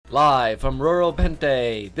Live from Ruro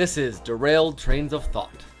Pente, this is Derailed Trains of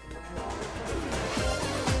Thought.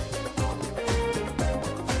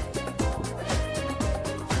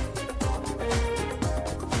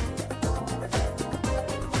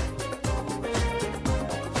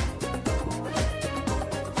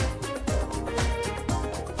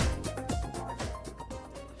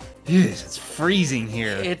 It's freezing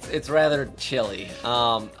here. It's rather chilly.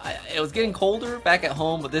 It was getting colder back at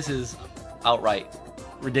home, but this is outright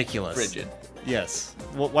Ridiculous. frigid. Yes.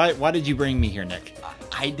 Well, why did you bring me here, Nick?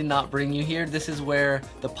 I did not bring you here. This is where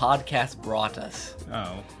the podcast brought us.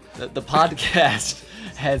 Oh. The podcast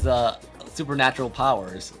has supernatural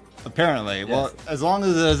powers. Apparently. Yes. Well, as long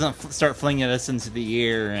as it doesn't start flinging us into the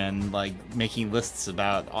ear and like making lists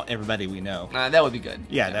about everybody we know. That would be good.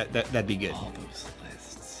 Yeah, that'd be good. All those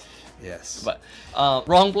lists. Yes. But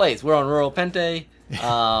wrong place. We're on Ruro Pente.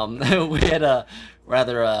 We had a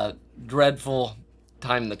rather dreadful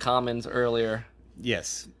time in the Commons earlier.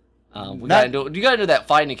 Yes. You got into that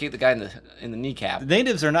fight and you kicked the guy in the kneecap. The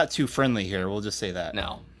natives are not too friendly here. We'll just say that.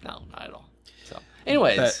 No, not at all. So,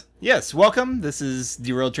 anyways, But, yes. Welcome. This is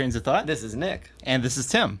Derailed Trains of Thought, this is Nick, and this is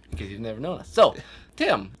Tim. in case you've never known us. So,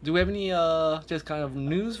 Tim, do we have any just kind of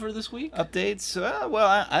news for this week? Updates?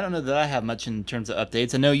 Well, I don't know that I have much in terms of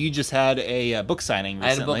updates. I know you just had a book signing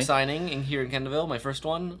recently. I had a book signing here in Kendallville, my first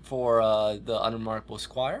one for the Unremarkable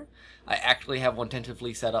Squire. I actually have one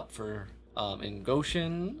tentatively set up for in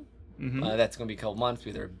Goshen. Mm-hmm. That's going to be a couple months,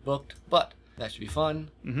 be there booked, but that should be fun.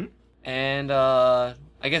 Mm-hmm. And I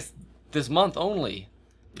guess this month only,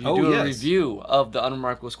 you do a review of the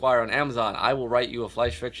Unremarkable Squire on Amazon. I will write you a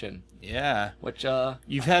flash fiction. Yeah. Which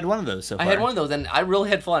You've had one of those so far. I had one of those, and I really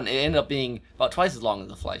had fun. It ended up being about twice as long as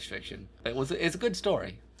the flash fiction. It's a good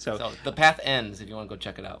story. So The Path Ends, if you want to go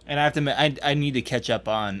check it out. And I have to admit, I need to catch up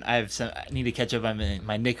on. I need to catch up on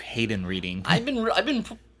my Nick Hayden reading. I've been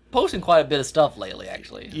posting quite a bit of stuff lately,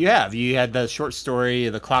 actually. You have. You had the short story,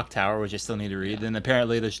 The Clock Tower, which I still need to read. Then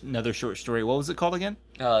apparently there's another short story. What was it called again?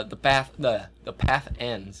 The Path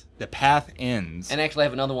Ends. The Path Ends. And actually, I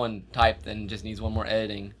have another one typed and just needs one more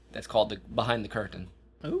editing. That's called the Behind the Curtain.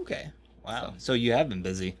 Okay. Wow. So you have been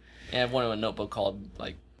busy. And I have one in a notebook called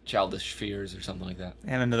like Childish Fears or something like that.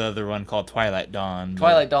 And another one called Twilight Dawn.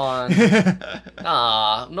 Twilight Dawn.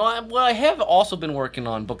 I have also been working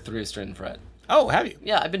on book 3 of Straight and Fred. Oh, have you?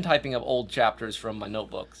 Yeah, I've been typing up old chapters from my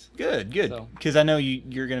notebooks. Good. Because I know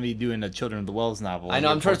you're going to be doing a Children of the Wells novel. I know.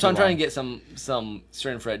 I'm trying to get some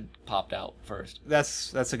Straight and Fred popped out first.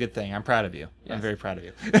 That's a good thing. I'm proud of you. Yes. I'm very proud of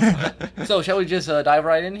you. So, shall we just dive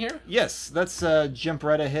right in here? Yes, let's jump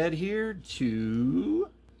right ahead here to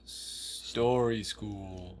Story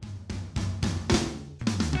School.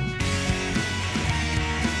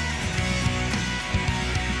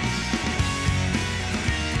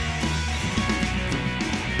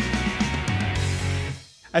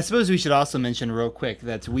 I suppose we should also mention real quick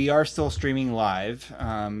that we are still streaming live.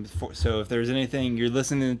 So if there's anything, you're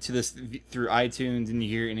listening to this through iTunes and you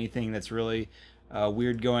hear anything that's really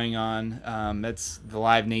weird going on, that's the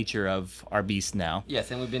live nature of our beast now. Yes,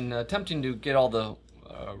 and we've been attempting to get all the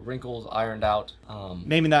wrinkles ironed out.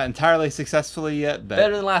 Maybe not entirely successfully yet, but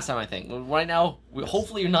better than last time, I think. Right now,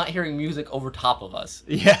 hopefully you're not hearing music over top of us.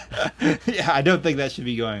 Yeah, I don't think that should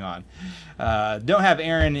be going on. Don't have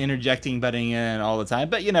Aaron interjecting, butting in all the time,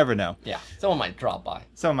 but you never know. Yeah, someone might drop by.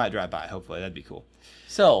 Someone might drive by, hopefully. That'd be cool.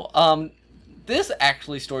 So, this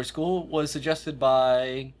actually Story School was suggested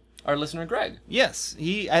by our listener, Greg. Yes,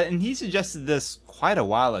 he suggested this quite a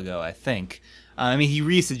while ago, I think. He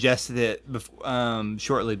re-suggested it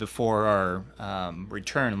shortly before our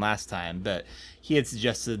return last time, but he had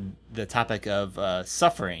suggested the topic of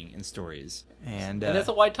suffering in stories. And that's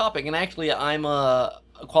a wide topic, and actually I'm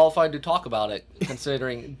qualified to talk about it,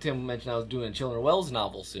 considering Tim mentioned I was doing a Children of Wells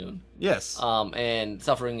novel soon. Yes. And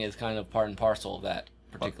suffering is kind of part and parcel of that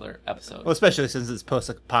particular episode. Well, especially since it's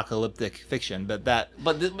post-apocalyptic fiction, but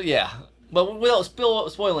without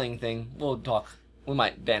spoiling anything, we'll talk. We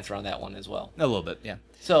might dance around that one as well. A little bit, yeah.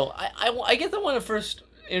 So I guess I want to first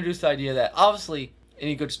introduce the idea that obviously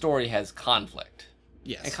any good story has conflict.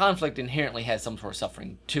 Yes. And conflict inherently has some sort of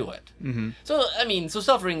suffering to it. Mm-hmm. So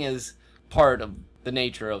suffering is part of the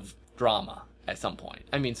nature of drama at some point.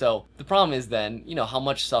 So the problem is then, how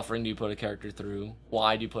much suffering do you put a character through?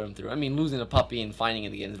 Why do you put him through? Losing a puppy and finding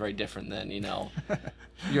it again is very different than,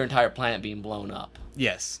 your entire planet being blown up.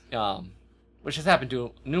 Yes. Which has happened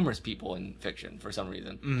to numerous people in fiction for some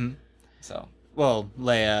reason. Mm-hmm. So. Well,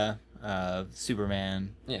 Leia,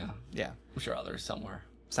 Superman. Yeah. Yeah. I'm sure others somewhere.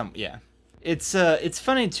 Yeah. It's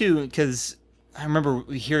funny too because I remember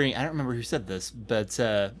hearing. I don't remember who said this, but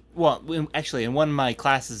in one of my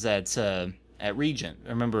classes at at Regent. I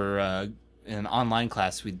remember in an online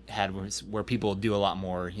class we had where people do a lot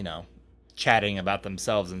more, chatting about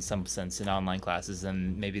themselves in some sense in online classes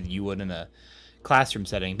than maybe you would in a classroom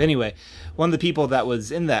setting. But anyway, one of the people that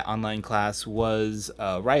was in that online class was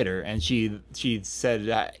a writer, and she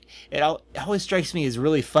said it always strikes me as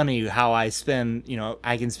really funny how I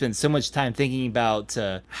can spend so much time thinking about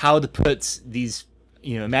how to put these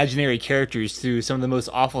imaginary characters through some of the most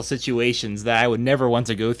awful situations that I would never want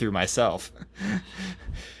to go through myself.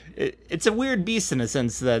 It's a weird beast in a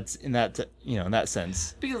sense that's in that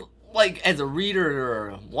sense. Because, like, as a reader or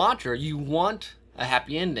a watcher, you want a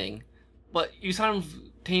happy ending, but you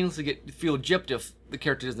simultaneously feel gypped if the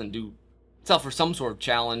character doesn't suffer some sort of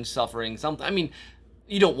challenge, suffering, something. I mean,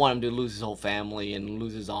 you don't want him to lose his whole family and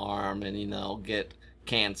lose his arm and, get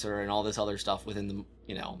cancer and all this other stuff within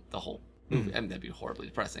the whole movie. I mean, that'd be horribly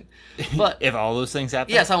depressing. But if all those things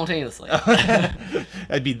happen? Yeah, simultaneously.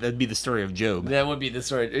 that'd be the story of Job. That would be the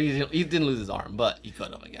story. He didn't lose his arm, but he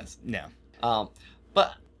could have, I guess. No.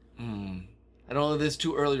 But I don't know if it's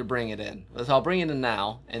too early to bring it in. So I'll bring it in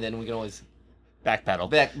now, and then we can always backpedal.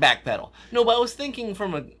 Backpedal. No, but I was thinking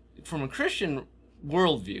from a Christian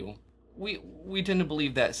worldview, we tend to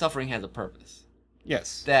believe that suffering has a purpose.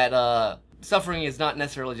 Yes. That suffering is not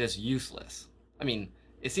necessarily just useless. I mean,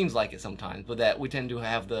 it seems like it sometimes, but that we tend to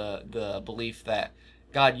have the belief that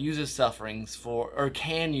God uses sufferings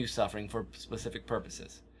can use suffering for specific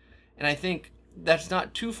purposes. And I think that's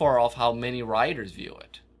not too far off how many writers view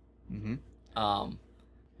it. Mm-hmm.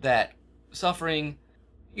 That suffering,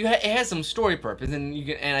 it has some story purpose,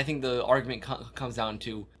 and I think the argument comes down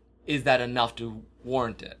to, is that enough to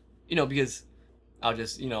warrant it? Because I'll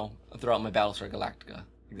just throw out my Battlestar Galactica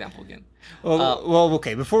example again. Well,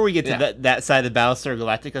 okay. Before we get to that side of the Battlestar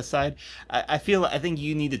Galactica side, I think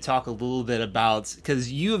you need to talk a little bit about,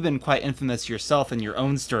 because you have been quite infamous yourself in your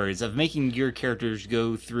own stories of making your characters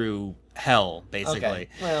go through hell, basically. Okay.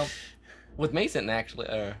 Well, with Mason actually.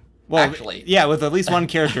 Yeah, with at least one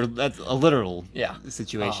character, that's a literal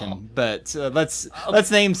situation. But let's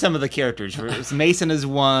name some of the characters. Mason is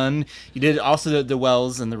one. You did also the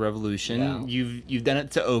Wells in the Revolution. Yeah. You've done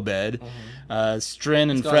it to Obed. Mm-hmm. Strin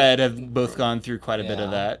and Fred have both gone through quite a bit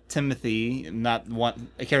of that. Timothy,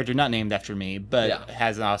 a character not named after me, but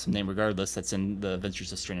has an awesome name regardless. That's in the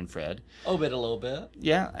Adventures of Strin and Fred. Obed a little bit.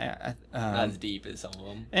 Yeah, not as deep as some of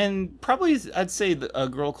them. And probably I'd say a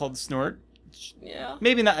girl called Snort. Yeah.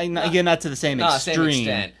 Maybe not to the same extreme. Same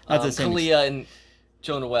extent. Not to the same Kalia and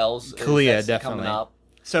Jonah Wells. Kalia, definitely. Coming up.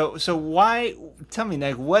 So why? Tell me,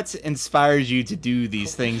 Nick, what inspires you to do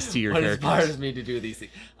these things to your characters? What inspires me to do these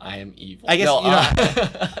things? I am evil. I guess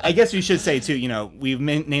I guess we should say too. We've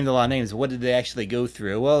named a lot of names. What did they actually go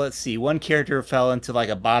through? Well, let's see. One character fell into like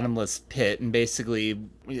a bottomless pit, and basically,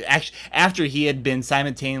 after he had been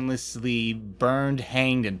simultaneously burned,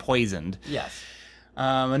 hanged, and poisoned. Yes.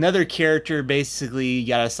 Another character basically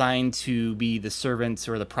got assigned to be the servant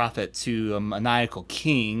or the prophet to a maniacal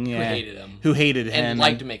king who hated him and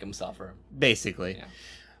liked to make him suffer. Basically,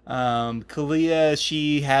 Kalia,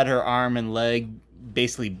 she had her arm and leg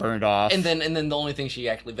basically burned off, and then the only thing she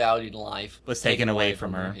actually valued in life was taken away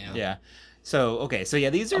from her. Yeah. So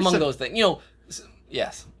these are among those things.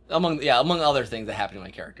 Yes. Among other things that happen to my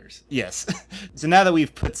characters. Yes. So now that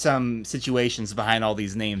we've put some situations behind all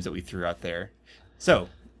these names that we threw out there. So,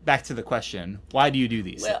 back to the question, why do you do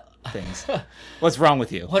these things? What's wrong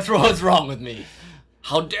with you? What's wrong with me?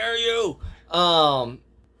 How dare you? I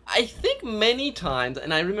think many times,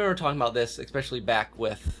 and I remember talking about this, especially back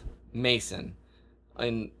with Mason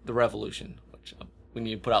in the Revolution, which we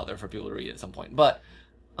need to put out there for people to read at some point. But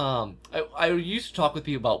I used to talk with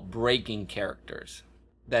people about breaking characters.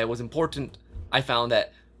 That it was important. I found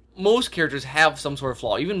that most characters have some sort of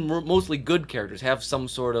flaw. Even mostly good characters have some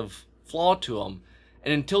sort of flaw to them.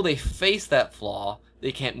 And until they face that flaw,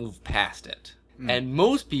 they can't move past it. And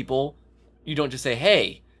most people, you don't just say,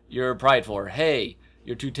 hey, you're prideful, or hey,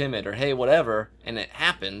 you're too timid, or hey, whatever, and it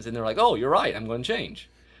happens, and they're like, oh, you're right, I'm going to change.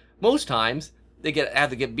 Most times, they have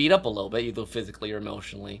to get beat up a little bit, either physically or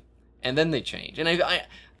emotionally, and then they change. And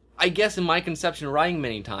I guess in my conception of writing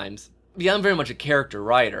many times, I'm very much a character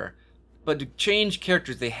writer, but to change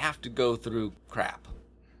characters, they have to go through crap,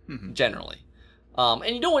 generally.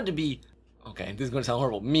 And you don't want to be... Okay, this is going to sound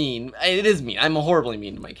horrible. Mean. It is mean. I'm horribly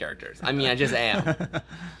mean to my characters. I mean, I just am.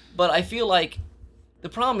 But I feel like the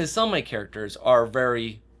problem is some of my characters are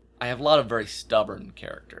I have a lot of very stubborn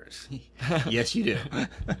characters. Yes, you do.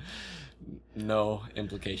 No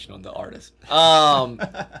implication on the artist. But,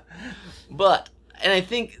 and I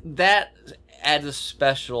think that adds a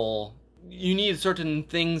special... You need certain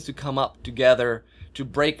things to come up together to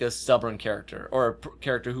break a stubborn character or a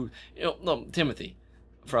character who, no, Timothy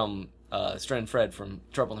from Stren Fred from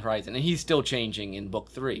Trouble on the Horizon, and he's still changing in book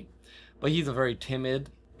 3, but he's a very timid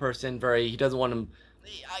person. He doesn't want him.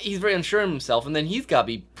 He's very unsure of himself, and then he's got to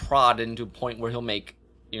be prodded into a point where he'll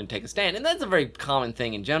take a stand, and that's a very common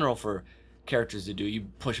thing in general for characters to do. You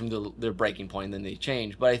push them to their breaking point, and then they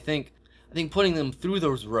change. But I think putting them through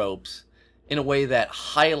those ropes in a way that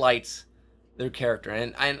highlights their character,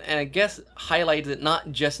 and I guess highlights it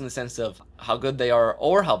not just in the sense of how good they are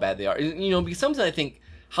or how bad they are. Because sometimes I think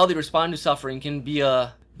how they respond to suffering can be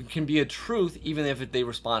a truth, even if they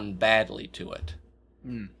respond badly to it.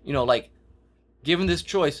 Like, given this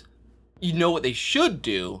choice, what they should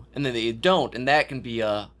do, and then they don't, and that can be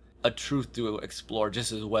a truth to explore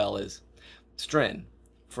just as well as Stren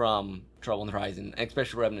from Trouble on the Horizon,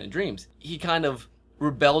 especially Revenant in Dreams. He kind of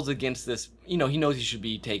rebels against this. He knows he should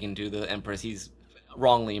be taken to the Empress. He's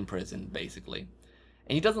wrongly imprisoned, basically.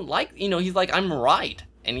 And he doesn't like, he's like, I'm right.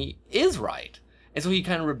 And he is right. And so he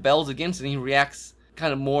kind of rebels against it, and he reacts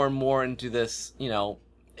kind of more and more into this,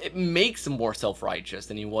 it makes him more self-righteous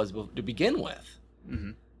than he was to begin with.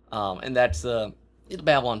 And that's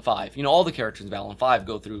Babylon 5. All the characters in Babylon 5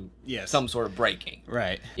 go through some sort of breaking.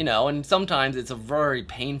 Right. And sometimes it's a very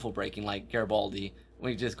painful breaking, like Garibaldi,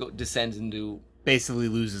 when he just descends into... Basically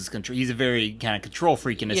loses control. He's a very kind of control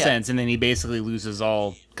freak in a sense, and then he basically loses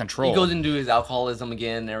all control. He goes into his alcoholism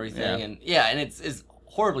again and everything, and it's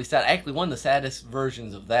horribly sad. Actually, one of the saddest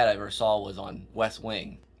versions of that I ever saw was on West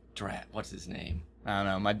Wing. What's his name? I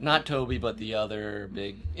don't know. Not Toby, but the other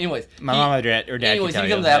big... Anyways. My mom or dad anyways, he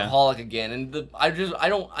becomes alcoholic again, and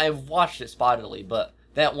I've watched it spottedly, but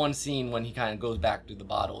that one scene when he kind of goes back to the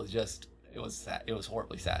bottle is just... It was sad. It was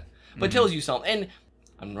horribly sad. But it tells you something, and...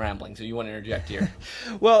 I'm rambling, so you want to interject here.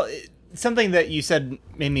 Well, something that you said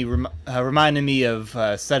made me reminded me of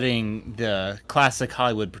studying the classic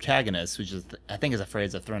Hollywood protagonists, which is, I think, is a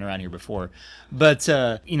phrase I've thrown around here before. But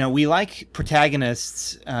we like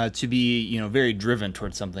protagonists to be very driven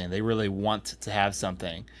towards something. They really want to have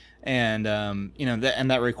something, and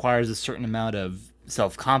that requires a certain amount of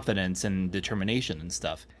self-confidence and determination and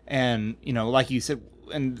stuff. And like you said,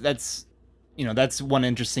 and that's one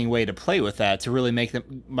interesting way to play with that, to really make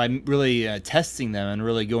them, by really testing them and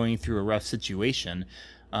really going through a rough situation,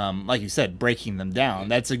 like you said, breaking them down.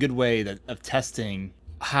 That's a good way of testing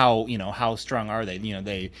how strong are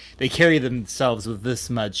they. They carry themselves with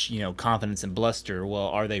this much confidence and bluster. Well,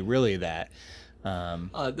 are they really that?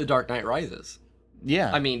 The Dark Knight Rises.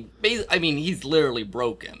 Yeah. I mean, he's literally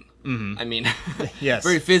broken. Mm-hmm. I mean, yes.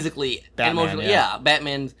 Very physically, Batman, emotionally. Yeah,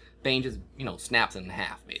 Batman's Bane just snaps it in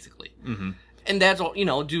half, basically. Mm-hmm. And that's all,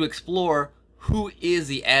 to explore who is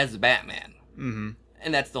he as Batman. Mm-hmm.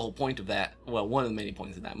 And that's the whole point of that. Well, one of the many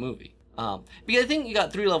points of that movie. Because I think you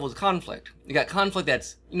got 3 levels of conflict. You got conflict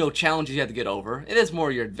that's, challenges you have to get over. It is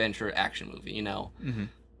more your adventure action movie, Mm-hmm.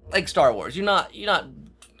 Like Star Wars. You're not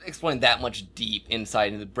exploring that much deep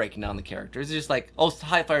insight into breaking down the characters. It's just like,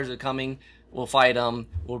 TIE fighters are coming. We'll fight them.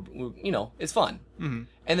 We'll it's fun. Mm-hmm.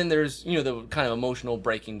 And then there's, the kind of emotional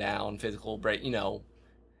breaking down, physical break, And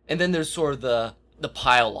then there's sort of the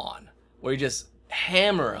pile on, where you just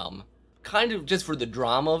hammer them, kind of just for the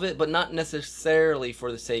drama of it, but not necessarily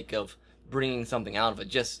for the sake of bringing something out of it,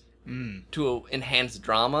 just to enhance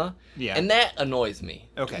drama. Yeah. And that annoys me.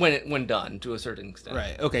 Okay. When done to a certain extent.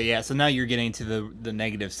 Right. Okay. Yeah. So now you're getting to the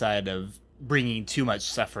negative side of bringing too much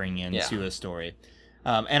suffering into a story.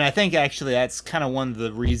 And I think actually that's kind of one of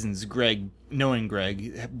the reasons knowing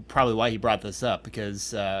Greg, probably why he brought this up,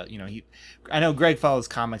 because I know Greg follows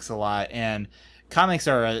comics a lot, and comics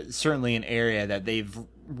are certainly an area that they've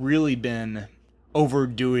really been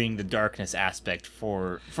overdoing the darkness aspect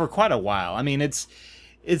for quite a while. I mean, it's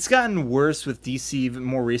gotten worse with DC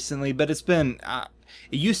more recently, but it's been.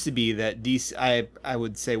 It used to be that DC. I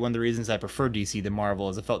would say one of the reasons I prefer DC than Marvel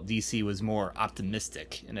is I felt DC was more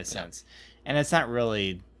optimistic in a sense. And it's not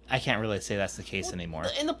really, I can't really say that's the case anymore.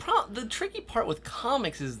 And the tricky part with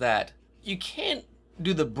comics is that you can't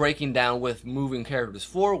do the breaking down with moving characters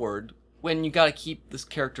forward when you got to keep this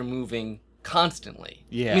character moving constantly.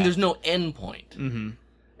 Yeah. I mean, there's no end point. Mm-hmm.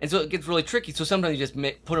 And so it gets really tricky. So sometimes you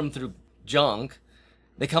just put them through junk.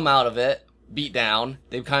 They come out of it, beat down.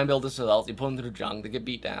 They kind of build themselves. You put them through junk. They get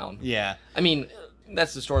beat down. Yeah. I mean,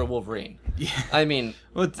 that's the story of Wolverine. Yeah. I mean.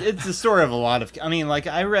 Well, it's the story of a lot of, like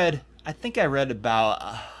I think I read about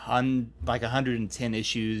 110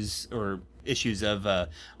 issues of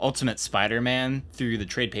Ultimate Spider-Man through the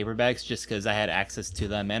trade paperbacks, just because I had access to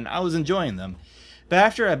them and I was enjoying them. But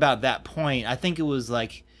after about that point, I think it was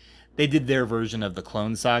like they did their version of the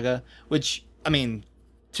Clone Saga, which, I mean,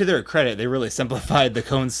 to their credit, they really simplified the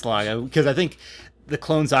Clone Saga, because I think the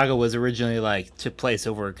Clone Saga was originally like took place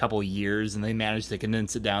over a couple years, and they managed to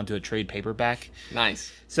condense it down to a trade paperback.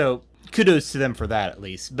 Nice. So kudos to them for that, at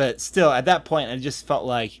least. But still, at that point, I just felt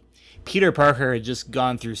like Peter Parker had just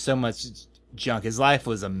gone through so much junk. His life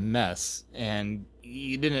was a mess, and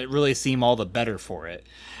he didn't really seem all the better for it.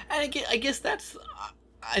 And I guess that's,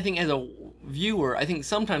 I think as a viewer, I think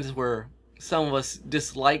sometimes is where some of us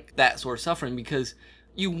dislike that sort of suffering, because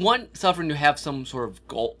you want suffering to have some sort of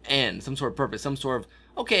goal end, some sort of purpose, some sort of,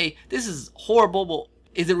 okay, this is horrible, but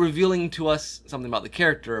is it revealing to us something about the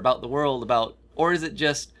character, about the world, or is it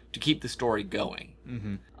just to keep the story going?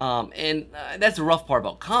 And that's the rough part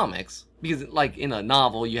about comics, because like in a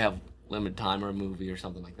novel, you have limited time, or a movie or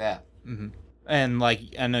something like that. And like,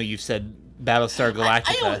 I know you've said Battlestar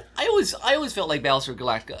Galactica. I always felt like Battlestar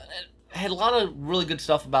Galactica had a lot of really good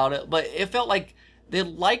stuff about it, but it felt like they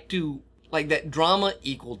like to, like, that drama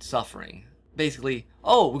equaled suffering. Basically,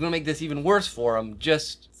 oh, we're gonna make this even worse for them,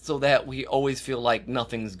 just so that we always feel like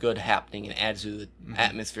nothing's good happening, and adds to the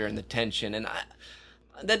atmosphere and the tension. And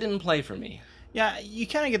that didn't play for me. Yeah, you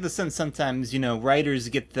kind of get the sense sometimes, writers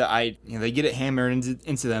get they get it hammered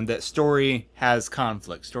into them that story has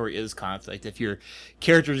conflict. Story is conflict. If your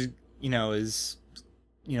character's, is,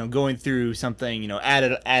 going through something, add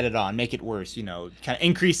it on, make it worse, kind of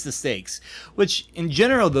increase the stakes, which in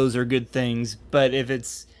general, those are good things. But if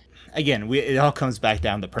it's, again, it all comes back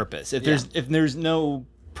down to purpose. If there's no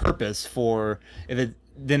purpose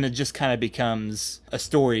then it just kind of becomes a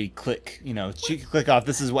story click, click off,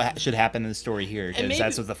 this is what should happen in the story here, because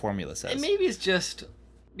that's what the formula says. And maybe it's just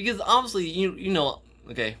because obviously,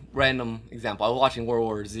 okay, random example, I was watching World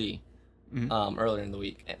War Z earlier in the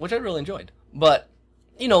week, which I really enjoyed. But,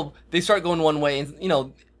 they start going one way, and,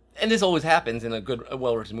 and this always happens in a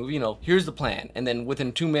well-written movie, here's the plan, and then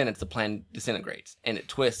within 2 minutes, the plan disintegrates, and it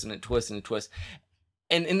twists, and it twists, and it twists.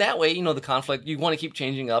 And in that way, the conflict, you want to keep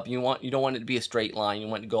changing up. You don't want it to be a straight line. You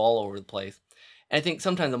want it to go all over the place. And I think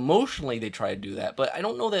sometimes emotionally they try to do that, but I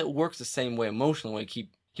don't know that it works the same way emotionally. When you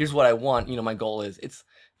here's what I want. My goal is, it's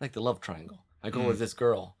like the love triangle. My goal is this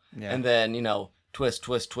girl. Yeah. And then, twist,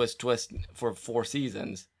 twist, twist, twist for 4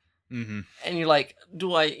 seasons. And you're like,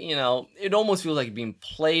 it almost feels like being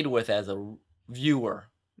played with as a viewer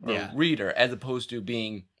or reader, as opposed to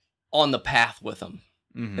being on the path with them.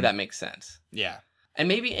 If that makes sense. Yeah. And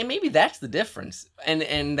maybe that's the difference,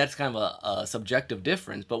 and that's kind of a subjective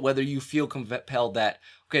difference. But whether you feel compelled that,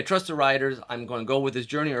 okay, trust the writers, I'm going to go with this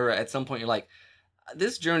journey, or at some point you're like,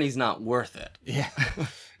 this journey's not worth it. Yeah,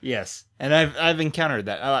 yes, and I've encountered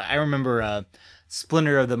that. I remember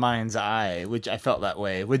Splinter of the Mind's Eye, which I felt that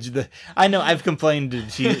way. I know I've complained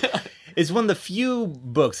to you. It's one of the few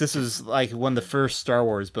books. This was like one of the first Star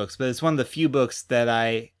Wars books, but it's one of the few books that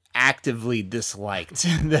I actively disliked.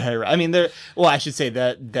 I should say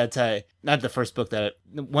that not the first book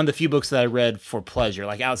one of the few books that I read for pleasure,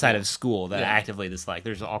 like outside of school, that I actively disliked.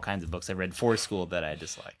 There's all kinds of books I read for school that I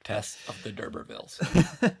disliked. Test of the D'Urbervilles.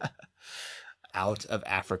 Out of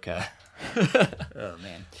Africa. Oh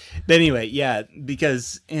man. But anyway, yeah,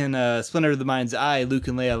 because in Splinter of the Mind's Eye, Luke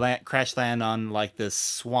and Leia crash land on like this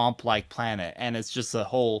swamp-like planet, and it's just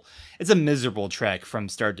it's a miserable trek from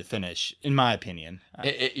start to finish, in my opinion.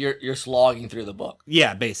 You're slogging through the book.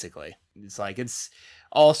 Yeah, basically. It's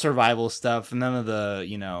all survival stuff, and none of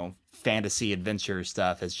the fantasy adventure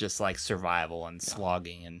stuff. Is just like survival and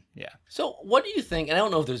slogging, and So, what do you think? And I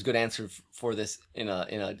don't know if there's a good answer for this in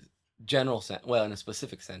a general sense, in a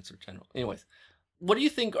specific sense or general. Anyways, what do you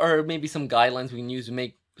think are maybe some guidelines we can use to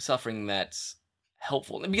make suffering that's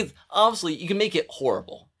helpful? Because obviously you can make it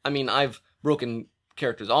horrible. I mean, I've broken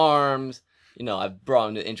characters' arms, I've brought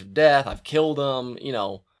them to the inch of death, I've killed them,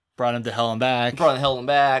 brought them to hell and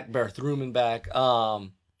back. Bear threw him back. So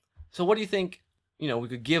what do you think, we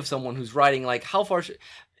could give someone who's writing, like, how far should...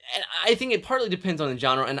 And I think it partly depends on the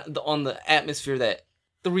genre and on the atmosphere that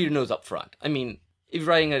the reader knows up front. I mean, if you're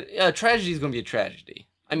writing a tragedy is going to be a tragedy.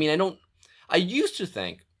 I mean, I used to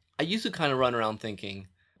kind of run around thinking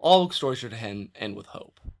all stories should end with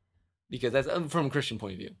hope. Because that's from a Christian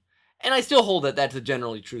point of view. And I still hold that that's a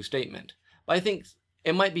generally true statement. But I think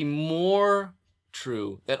it might be more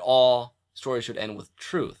true that all stories should end with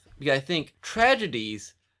truth. Because I think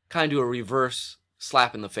tragedies kind of do a reverse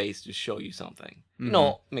slap in the face to show you something.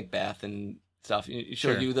 Macbeth and stuff. You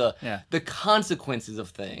show you the consequences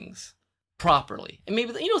of things properly. And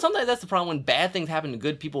maybe, sometimes that's the problem when bad things happen to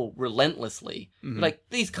good people relentlessly. Like,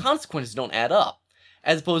 these consequences don't add up.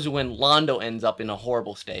 As opposed to when Londo ends up in a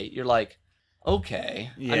horrible state, you're like, okay.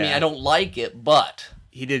 Yeah. I mean, I don't like it, but...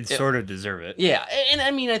 He did sort of deserve it. Yeah. And I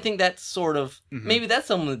mean, I think that's sort of... Maybe that's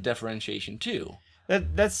some of the differentiation, too.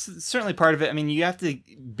 That's certainly part of it. I mean, you have to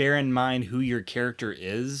bear in mind who your character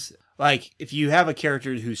is. Like, if you have a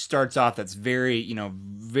character who starts off that's very,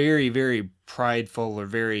 very, very prideful or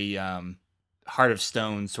very heart of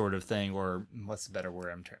stone sort of thing, or what's the better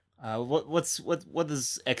word I'm trying? What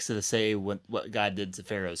does Exodus say? What God did to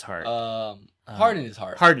Pharaoh's heart? Harden his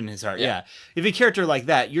heart. Harden his heart. Yeah. If a character like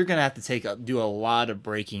that, you're gonna have to do a lot of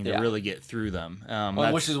breaking to really get through them.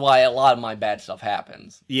 Which is why a lot of my bad stuff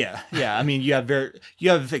happens. Yeah. I mean, you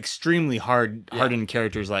have extremely hardened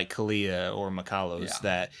characters like Kalia or Makalos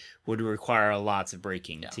that would require lots of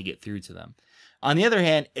breaking to get through to them. On the other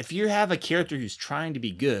hand, if you have a character who's trying to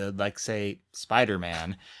be good, like say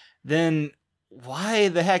Spider-Man, then why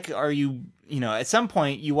the heck are you? At some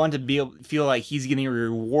point you want to feel like he's getting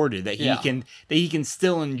rewarded, that he can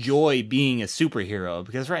still enjoy being a superhero,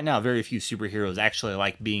 because right now very few superheroes actually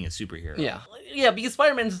like being a superhero. Yeah, because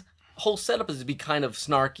Spider-Man's whole setup is to be kind of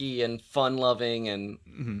snarky and fun-loving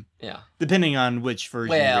and depending on which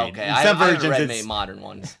version you read. Okay, in some versions, I haven't read many modern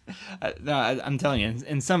ones. No, I'm telling you,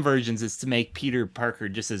 in some versions it's to make Peter Parker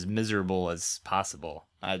just as miserable as possible.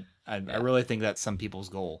 I really think that's some people's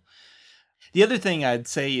goal. The other thing I'd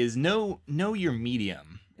say is know your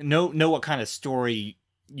medium. Know what kind of story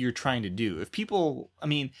you're trying to do. If people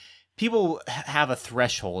have a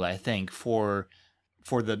threshold, I think, for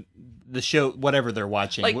the show, whatever they're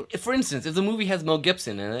watching. Like, for instance, if the movie has Mel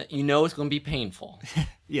Gibson in it, it's going to be painful.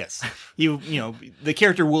 Yes. The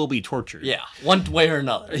character will be tortured. Yeah, one way or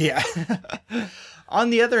another. Yeah. On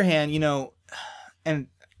the other hand, and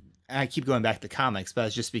I keep going back to comics, but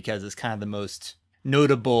it's just because it's kind of the most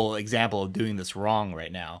notable example of doing this wrong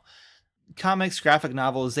right now. Comics, graphic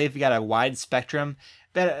novels, they've got a wide spectrum,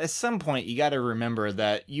 but at some point you got to remember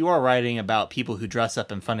that you are writing about people who dress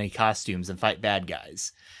up in funny costumes and fight bad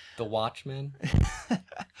guys. The Watchmen?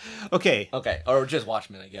 Okay, or just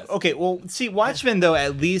Watchmen, I guess. Okay, well, see, Watchmen though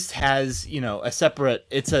at least has a separate.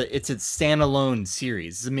 It's a standalone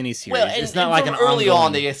series. It's a miniseries. Well, it's not like an early ongoing...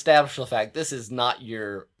 on they established the fact this is not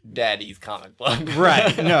your daddy's comic book.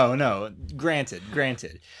 Right? No. Granted.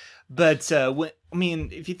 But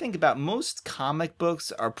if you think about, most comic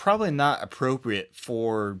books are probably not appropriate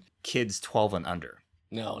for kids 12 and under.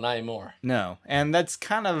 No, not anymore. No, and that's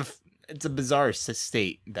it's a bizarre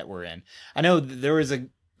state that we're in. I know there's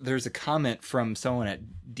a comment from someone at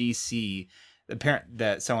DC, apparent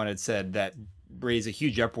that someone had said that raised a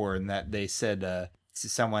huge uproar, and that they said to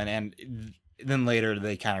someone, and then later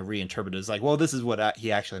they kind of reinterpreted it as like, well, this is what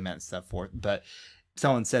he actually meant stuff for. But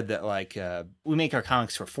someone said that like, we make our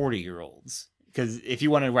comics for 40-year-olds, because if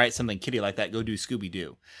you want to write something kiddie like that, go do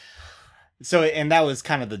Scooby-Doo. So, and that was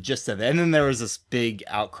kind of the gist of it. And then there was this big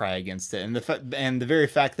outcry against it. And the very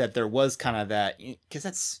fact that there was kind of that, because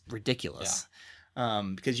that's ridiculous. Yeah.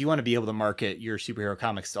 Because you want to be able to market your superhero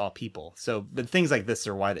comics to all people. So, but things like this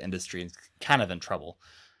are why the industry is kind of in trouble.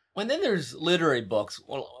 Well, and then there's literary books,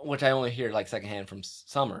 which I only hear like secondhand from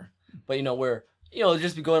Summer. But, where,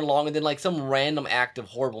 just be going along and then like some random act of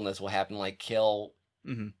horribleness will happen, like kill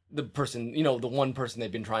the person, the one person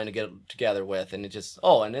they've been trying to get together with. And it just,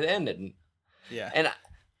 and it ended. Yeah. And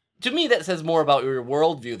to me, that says more about your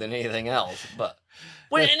worldview than anything else. But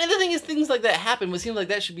and the thing is, things like that happen, but it seems like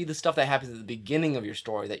that should be the stuff that happens at the beginning of your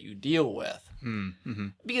story that you deal with. Mm-hmm.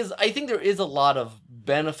 Because I think there is a lot of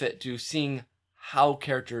benefit to seeing how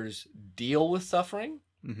characters deal with suffering,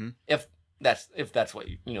 if that's what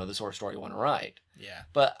the sort of story you want to write. Yeah.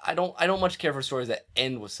 But I don't much care for stories that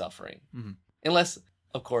end with suffering, unless,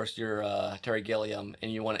 of course, you're Terry Gilliam and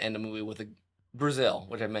you want to end a movie with Brazil,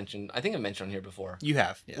 which I think I mentioned on here before. You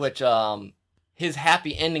have, yes. Which his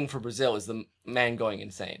happy ending for Brazil is the man going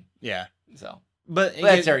insane. Yeah. So, but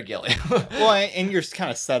that's Terry Gilliam. Well, and you're kind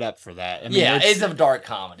of set up for that. I mean, it's a dark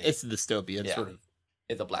comedy. It's a dystopia, sort of.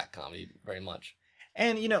 It's a black comedy, very much.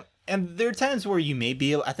 And and there are times where you may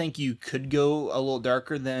be able, I think you could go a little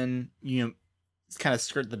darker than kind of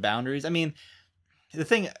skirt the boundaries. I mean, the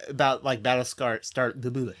thing about like Battlestar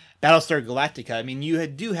Galactica, I mean, you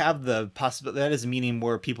do have the possibility that is a medium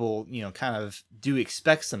where people, kind of do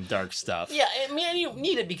expect some dark stuff. Yeah, I mean, you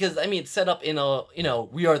need it because it's set up in a,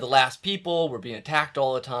 we are the last people, we're being attacked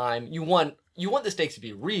all the time. You want the stakes to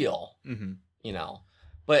be real,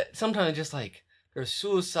 but sometimes just like there's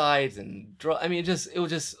suicides and it was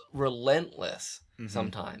just relentless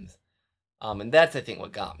sometimes, and that's I think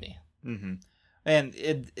what got me. And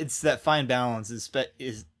it's that fine balance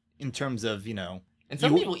is in terms of, And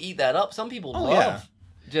some people eat that up. Some people love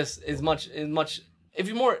just as much. If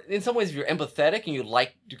you're more, in some ways, if you're empathetic and you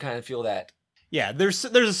like to kind of feel that. Yeah, there's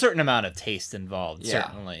a certain amount of taste involved,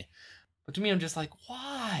 certainly. But to me, I'm just like,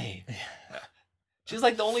 why? She's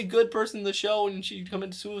like the only good person in the show, and she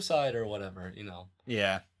committed suicide or whatever, you know.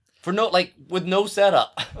 Yeah. For no, like, with no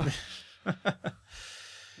setup.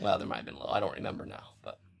 Well, there might have been a little. I don't remember now,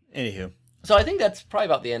 but. Anywho. So I think that's probably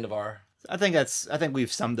about the end of our. I think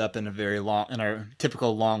we've summed up in our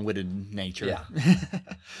typical long-witted nature. Yeah.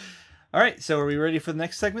 All right, so are we ready for the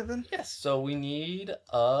next segment then? Yes. So we need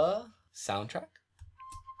a soundtrack.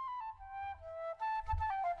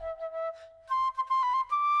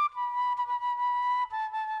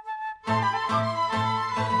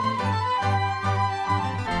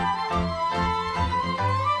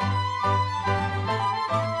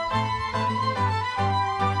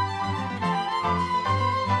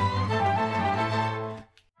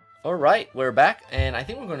 All right, we're back, and I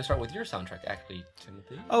think we're going to start with your soundtrack, actually,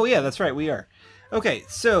 Timothy. Oh yeah, that's right, we are. Okay,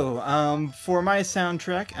 so for my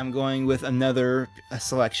soundtrack, I'm going with another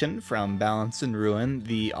selection from Balance and Ruin,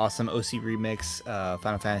 the awesome OC Remix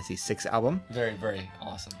Final Fantasy VI album. Very, very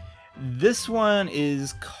awesome. This one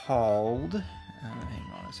is called...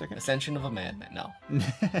 hang on a second. Ascension of a Madman. No.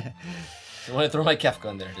 I want to throw my Kefka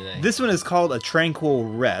in there today. This one is called A Tranquil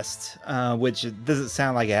Rest, which doesn't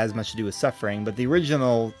sound like it has much to do with suffering, but the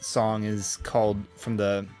original song is called, from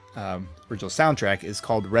the original soundtrack, is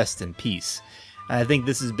called Rest in Peace. And I think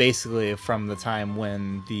this is basically from the time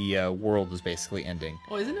when the world was basically ending.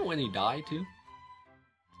 Oh, isn't it when you die, too?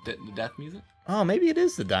 The death music? Oh, maybe it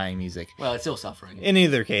is the dying music. Well, it's still suffering. In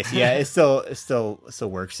either case, yeah, it still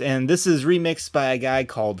works. And this is remixed by a guy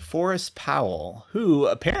called Forrest Powell, who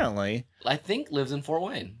apparently... I think lives in Fort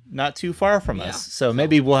Wayne. Not too far from us. So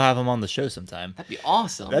maybe we'll have him on the show sometime. That'd be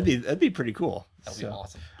awesome. That'd be pretty cool. That'd be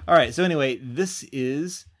awesome. All right, so anyway, this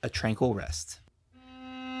is A Tranquil Rest.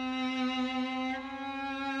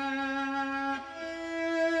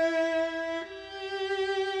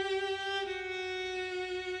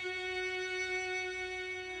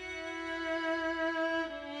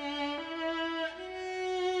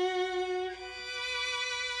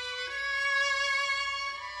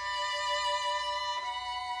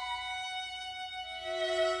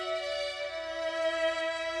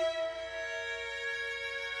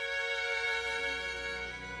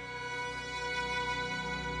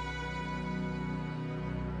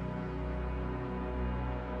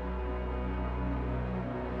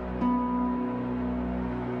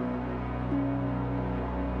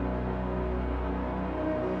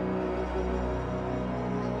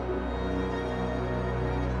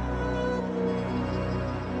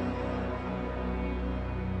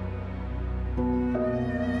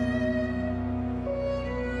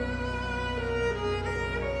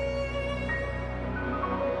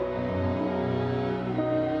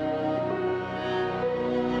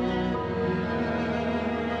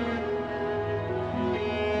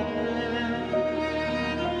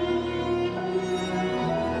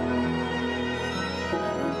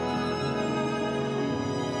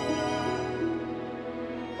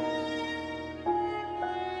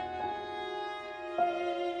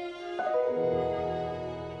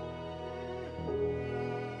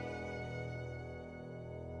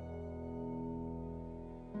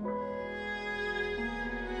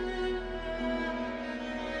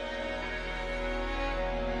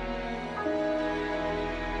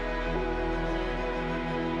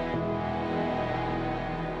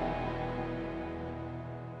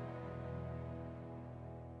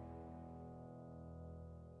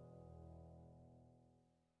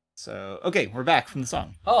 So, okay, we're back from the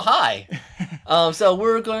song. Oh, hi. So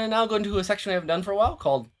we're going to now go into a section we haven't done for a while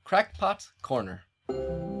called Crackpot's Corner.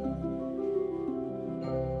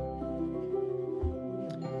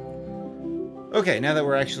 Okay, now that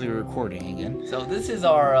we're actually recording again. So this is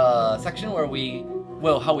our section where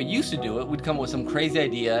how we used to do it, we'd come up with some crazy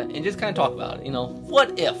idea and just kind of talk about it. You know,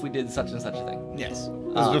 what if we did such and such a thing? Yes.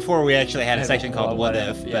 It was before we actually had a section called What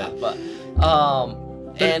If. Yeah,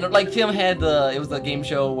 and like Tim had it was the game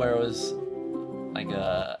show where it was like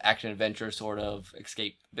a action adventure sort of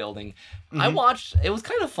escape building. Mm-hmm. I watched, it was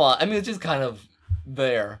kind of fun. I mean, it's just kind of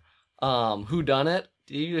there. Who Done It?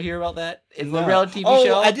 Did you hear about that? It's a reality TV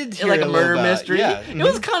show. I did hear like a murder mystery. Yeah. Mm-hmm. It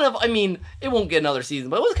was kind of, I mean, it won't get another season,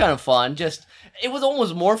 but it was kind of fun. Just, it was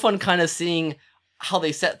almost more fun kind of seeing how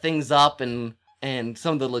they set things up and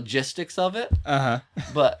some of the logistics of it.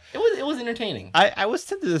 But it was entertaining. I was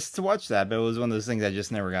tempted to watch that, but it was one of those things I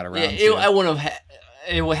just never got around to. I wouldn't have.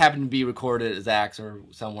 It would happen to be recorded at Zach's or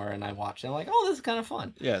somewhere, and I watched it. I'm like, oh, this is kind of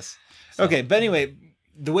fun. Yes. So. Okay, but anyway,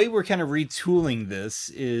 the way we're kind of retooling this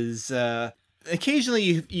is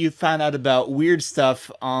occasionally you find out about weird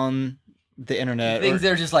stuff on the internet. Things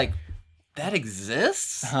they're just like, That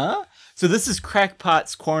exists? Huh? So this is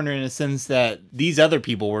Crackpot's corner in a sense that these other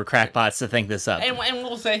people were crackpots to think this up. And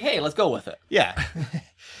we'll say, hey, let's go with it. Yeah.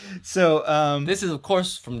 So This is, of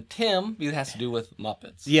course, from Tim, because it has to do with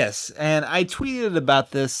Muppets. yes, and I tweeted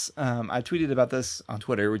about this. I tweeted about this on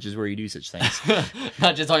Twitter, which is where you do such things.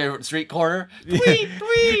 Not just on your street corner. Tweet,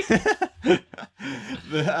 tweet,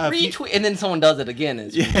 retweet, and then someone does it again.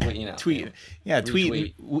 Is tweet. Yeah,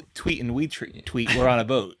 tweet, tweet, and we tweet. We're on a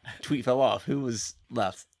boat. Tweet fell off. Who was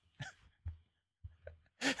left?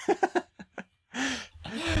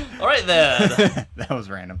 All right then. That was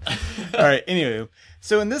random. All right. Anyway,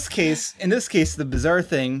 so in this case, the bizarre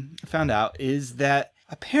thing I found out is that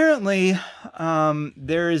apparently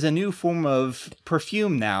there is a new form of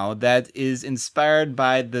perfume now that is inspired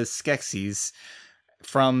by the Skeksis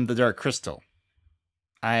from the Dark Crystal.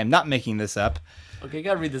 I am not making this up. Okay, you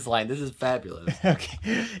gotta read this line. This is fabulous.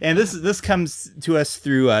 Okay, and this comes to us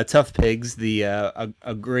through Tough Pigs, the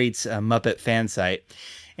a great Muppet fan site.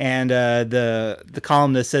 And the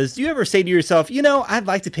columnist says, do you ever say to yourself, I'd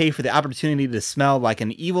like to pay for the opportunity to smell like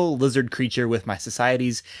an evil lizard creature with my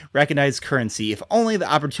society's recognized currency if only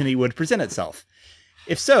the opportunity would present itself?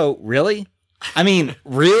 If so, really? I mean,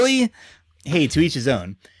 really? Hey, to each his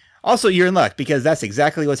own. Also, you're in luck because that's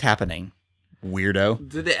exactly what's happening. Weirdo.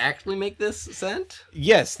 Did they actually make this scent?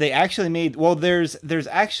 Yes, they actually made. Well, there's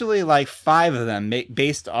actually like 5 of them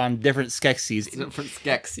based on different Skeksis. Different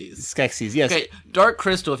Skeksis. Skeksis, yes. Okay, Dark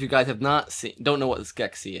Crystal. If you guys have not don't know what the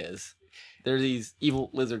Skeksis is, they're these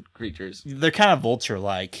evil lizard creatures. They're kind of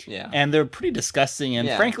vulture-like. Yeah. And they're pretty disgusting and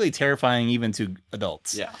frankly terrifying even to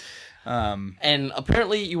adults. Yeah. And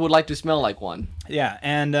apparently you would like to smell like one. Yeah,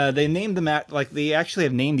 and they named them they actually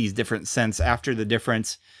have named these different scents after the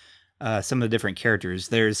different. Some of the different characters.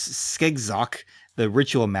 There's Skegzok, the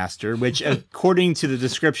ritual master, which, according to the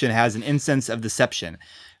description, has an incense of deception.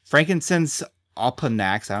 Frankincense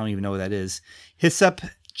Alpanax, I don't even know what that is. Hyssop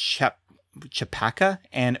Chapaka,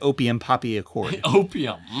 and Opium Poppy Accord.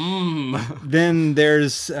 Opium. Then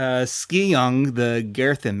there's Skiyung, the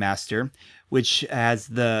Garthin master, which has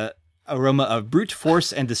the aroma of brute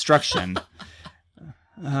force and destruction.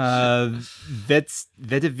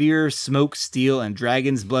 Vetiver smoke steel and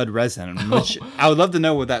dragon's blood resin, which I would love to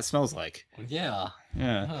know what that smells like. Yeah.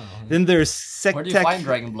 Oh. Then there's Sektek. Where do you find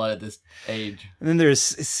dragon blood at this age? And then there's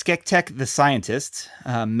Skektek the scientist,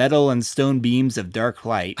 metal and stone beams of dark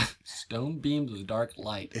light. Stone beams of dark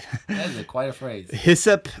light. That is quite a phrase.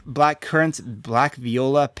 Hyssop, black currant, black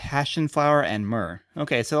viola, passion flower, and myrrh.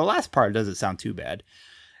 Okay, so the last part doesn't sound too bad.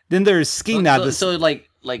 Then there's Skinad. So like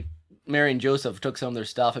Mary and Joseph took some of their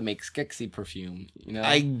stuff and make Skeksis perfume,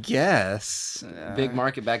 I guess. Big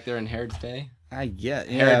market back there in Herod's day. I guess.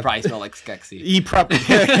 Yeah. Herod probably smelled like Skeksis. He probably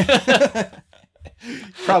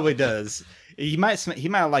probably does. He might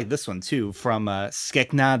like this one too from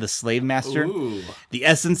Skekna, the slave master. Ooh. The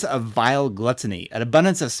essence of vile gluttony, an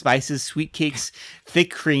abundance of spices, sweet cakes,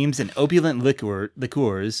 thick creams, and opulent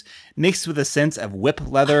liqueurs, mixed with a sense of whip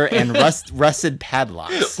leather and rusted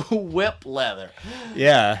padlocks. Whip leather.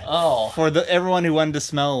 Yeah. Oh. For everyone who wanted to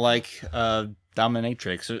smell like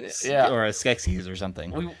dominatrix or a Skeksis or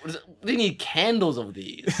something. They need candles of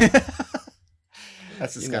these.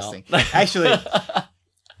 That's disgusting.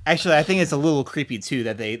 Actually, I think it's a little creepy, too,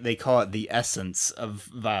 that they call it the essence of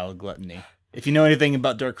vile gluttony. If you know anything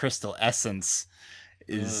about Dark Crystal, essence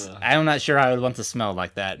is... I'm not sure I would want to smell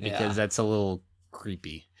like that, because that's a little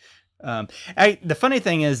creepy. The funny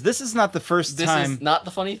thing is, this is not the first time... This is not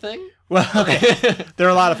the funny thing? Well, okay. There are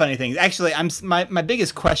a lot of funny things. Actually, my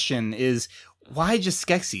biggest question is... Why just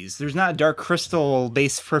Skeksis? There's not a Dark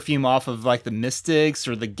Crystal-based perfume off of, like, the Mystics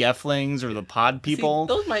or the Geflings or the Pod people.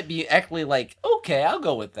 See, those might be actually like, okay, I'll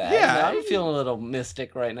go with that. Yeah. I'm feeling a little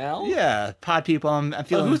mystic right now. Yeah, Pod people, I'm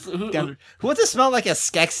feeling... Who wants to smell like a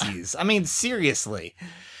Skeksis? I mean, seriously.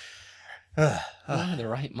 Not in the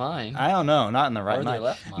right mind. I don't know, not in the right or mind.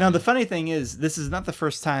 Left mind. Now, the funny thing is, this is not the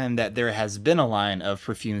first time that there has been a line of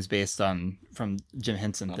perfumes based from Jim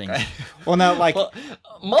Henson things. Well, now, like... Well,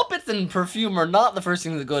 Muppets and perfume are not the first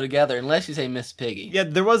things that go together, unless you say Miss Piggy. Yeah,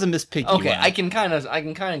 there was a Miss Piggy Okay, one. I can kind of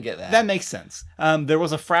get that. That makes sense. There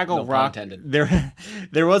was a Fraggle Rock...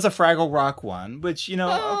 There was a Fraggle Rock one, which,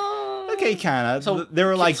 okay, kind of. So there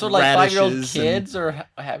were like radishes 5-year-old kids are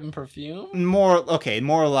having perfume. More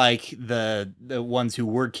like the ones who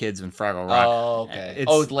were kids when Fraggle Rock. Oh, okay.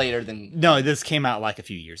 It's later than. No, this came out like a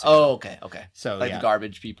few years ago. Oh, okay. So like the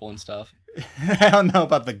garbage people and stuff. I don't know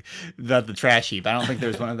about the trash heap. I don't think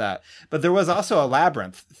there's one of that. But there was also a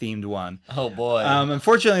Labyrinth themed one. Oh boy.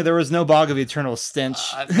 Unfortunately, there was no Bog of Eternal Stench.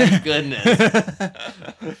 Thank goodness.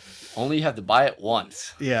 Only you have to buy it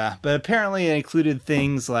once. Yeah, but apparently it included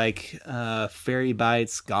things like Fairy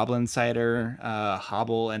Bites, Goblin Cider,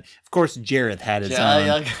 Hobble, and of course Jareth had his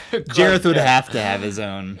own. Jareth would have to have his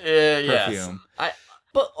own perfume. Yes.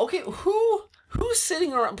 But okay, who's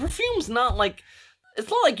sitting around? Perfume's not like, it's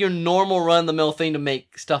not like your normal run-of-the-mill thing to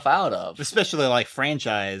make stuff out of. Especially like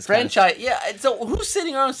franchise. Yeah. So who's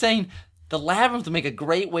sitting around saying the Labyrinth would make a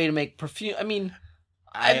great way to make perfume? I mean,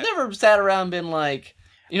 I've never sat around and been like,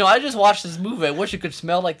 I just watched this movie. I wish it could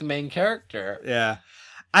smell like the main character. Yeah.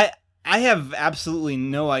 I have absolutely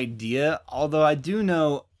no idea, although I do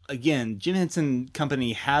know, again, Jim Henson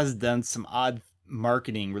Company has done some odd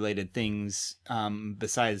marketing related things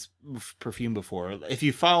besides perfume before. If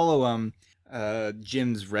you follow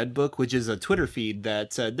Jim's Red Book, which is a Twitter feed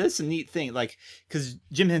that does some neat thing, like, because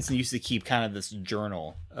Jim Henson used to keep kind of this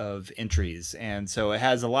journal of entries, and so it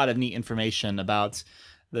has a lot of neat information about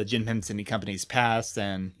the Jim Henson Company's past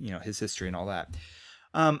and his history and all that.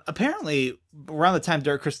 Apparently, around the time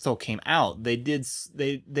Dark Crystal came out, they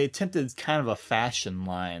attempted kind of a fashion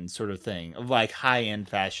line sort of thing of like high end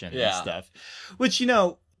fashion and stuff, which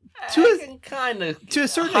to a certain high end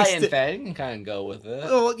extent, fashion, you can kind of go with it.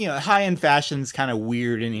 well, high end fashion's kind of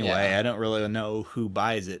weird anyway. Yeah. I don't really know who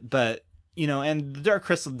buys it, but and the Dark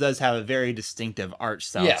Crystal does have a very distinctive art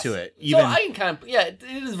style to it. So I can kind of, it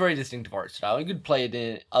is a very distinctive art style. You could play it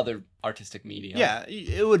in other artistic media. Yeah,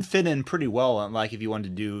 it would fit in pretty well, like if you wanted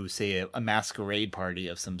to do, say, a masquerade party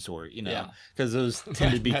of some sort, because those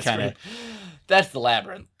tend to be kind of. That's the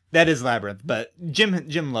Labyrinth. That is Labyrinth, but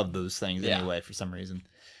Jim loved those things anyway for some reason.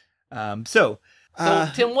 So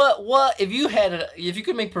Tim, what if you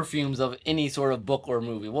could make perfumes of any sort of book or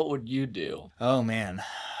movie, what would you do? Oh man.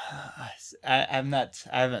 I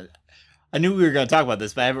knew we were going to talk about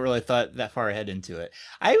this, but I haven't really thought that far ahead into it.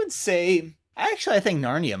 I would say, actually, I think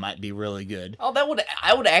Narnia might be really good. Oh,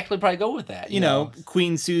 I would actually probably go with that. You know,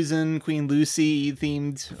 Queen Susan, Queen Lucy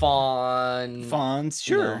themed fawns.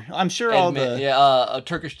 Sure, I'm sure a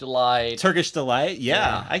Turkish Delight.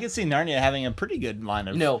 Yeah, I could see Narnia having a pretty good line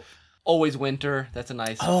of. Always Winter. That's a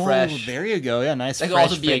nice fresh. Oh, there you go. Yeah, nice. That fresh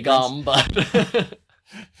could also be a gum, but.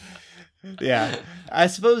 Yeah, I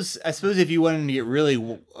suppose if you wanted to get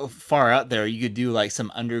really far out there, you could do like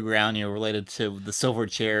some underground, related to the Silver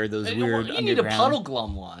Chair. Those weird. You need a Puddle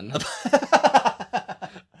Glum one.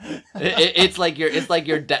 It's like you're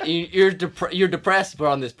depressed. Put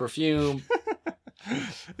on this perfume.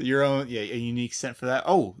 Your own, a unique scent for that.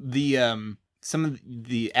 Oh, some of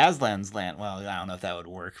the Aslan's land. Well, I don't know if that would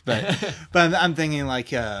work, but I'm thinking like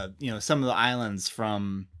some of the islands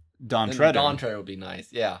from. Dawn Treader would be nice.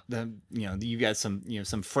 Yeah. You got some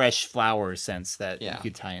fresh flower scents that you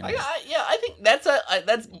could tie in. I think that's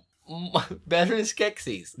better than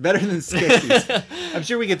Skeksis. Better than Skeksis. I'm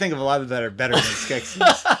sure we could think of a lot that are better than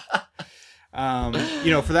Skeksis.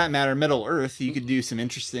 For that matter, Middle Earth, you could do some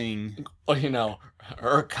interesting.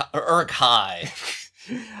 Urk-hai.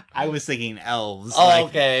 I was thinking elves. Oh,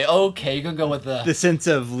 okay. You can go with the scent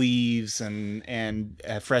of leaves and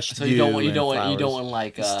fresh dew. So you don't want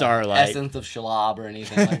like starlight, essence of Shalab or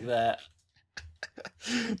anything like that.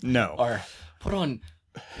 No. Or put on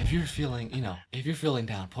if you're feeling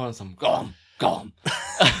down, put on some gum.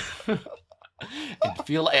 and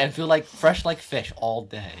feel like fresh like fish all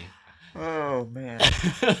day. Oh man.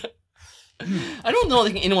 I don't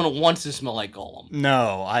think anyone wants to smell like Gollum.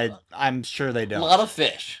 No, I'm sure they don't. A lot of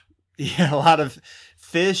fish. Yeah, a lot of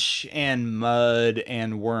fish and mud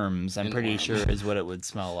and worms. I'm pretty sure is what it would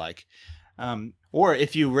smell like. Or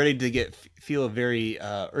if you're ready to feel a very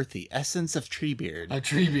earthy essence of Treebeard. A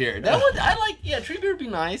Treebeard. Treebeard would be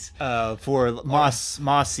nice. For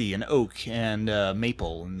mossy and oak and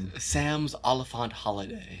maple and Sam's Oliphant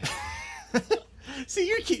Holiday.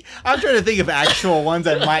 See, I'm trying to think of actual ones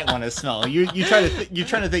I might want to smell. You're trying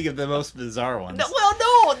to think of the most bizarre ones. No,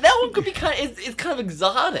 that one could be it's kind of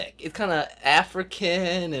exotic. It's kind of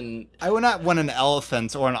African and. I would not want an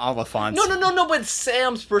elephant or an oliphant. No. But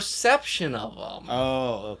Sam's perception of them.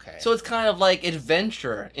 Oh, okay. So it's kind of like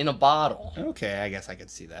adventure in a bottle. Okay, I guess I could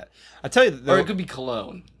see that. I'll tell you. Or it could be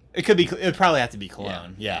cologne. It would probably have to be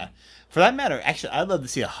cologne. Yeah. For that matter, actually, I'd love to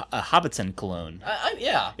see a Hobbiton cologne.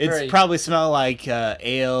 It's probably smell like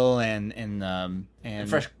ale and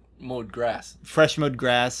fresh mowed grass. Fresh mowed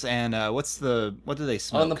grass and what do they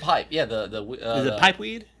smoke? On the pipe, yeah. Is it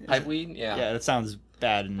pipeweed? Pipeweed, yeah. Yeah, that sounds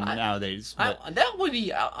bad nowadays. That would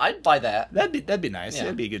be. I'd buy that. That'd be nice. Yeah.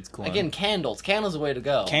 That'd be a good cologne. Again, candles. Candles are the way to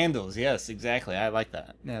go. Candles, yes, exactly. I like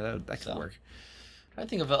that. Yeah, that could work. I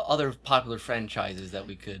think of other popular franchises that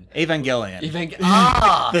we could. Evangelion.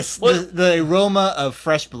 The aroma of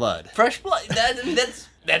fresh blood. Fresh blood. That's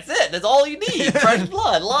That's it. That's all you need. Fresh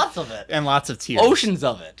blood, lots of it, And lots of tears. oceans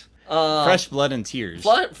of it. Fresh blood and tears.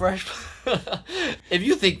 Fresh. If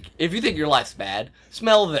you think your life's bad,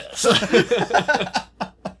 smell this.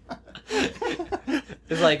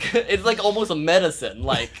 It's like almost a medicine.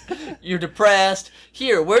 Like, you're depressed.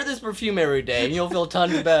 Here, wear this perfume every day, and you'll feel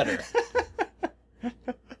tons better.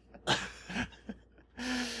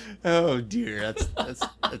 Oh dear,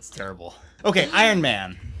 that's terrible. Okay, Iron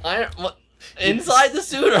Man. Inside the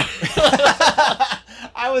suit.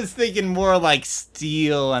 I was thinking more like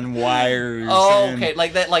steel and wires. Oh, and, okay,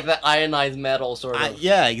 like that ionized metal sort of.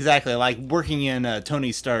 yeah, exactly. Like working in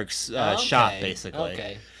Tony Stark's shop, basically.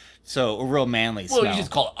 Okay. So a real manly smell. Well, you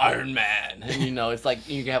just call it Iron Man, and it's like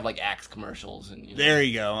you can have like Axe commercials, and there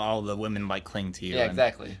you go. All the women like cling to you. Yeah,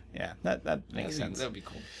 exactly. Yeah, that makes sense. That'd be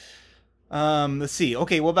cool. Let's see.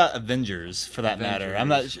 Okay, what about Avengers for that matter? I'm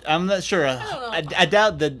not sure. I don't know. I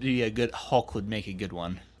doubt that a good Hulk would make a good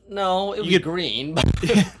one. No, it would be green. But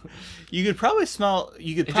You could probably smell.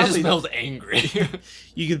 You could it probably just smells angry.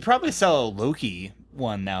 You could probably sell a Loki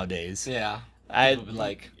one nowadays. Yeah. I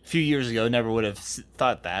like a few years ago never would have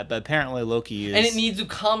thought that, but apparently Loki is. And it needs to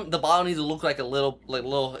come. The bottle needs to look like a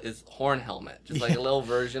little is horn helmet, just like a little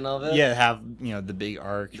version of it. Yeah, have the big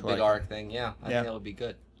arc. The big arc thing. Yeah, I think that would be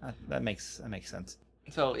good. That makes sense.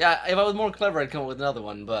 So yeah, if I was more clever, I'd come up with another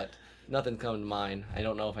one, but nothing's coming to mind. I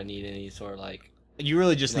don't know if I need any sort of like. You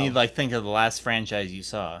really just need think of the last franchise you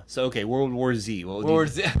saw. So okay, World War Z. What would World War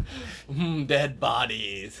Z. Dead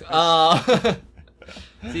bodies.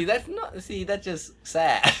 See, that's just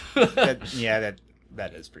sad. That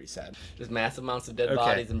is pretty sad. Just massive amounts of dead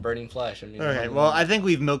bodies and burning flesh. I mean, okay, well, I think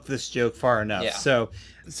we've milked this joke far enough. Yeah. So,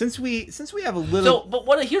 since we have a little. So,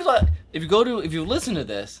 but here's what: if you listen to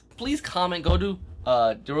this, please comment. Go to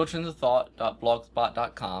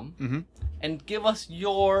zerotransofthought.blogspot.com and give us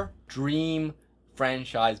your dream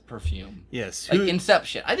franchise perfume. Yes. Like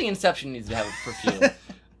Inception. I think Inception needs to have a perfume.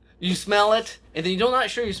 You smell it, and then you're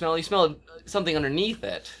not sure you smell it. You smell something underneath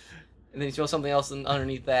it, and then you smell something else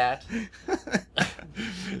underneath that.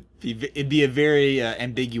 It'd be a very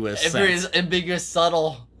ambiguous. Very ambiguous,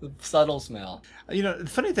 subtle smell. The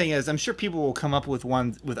funny thing is, I'm sure people will come up with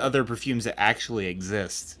other perfumes that actually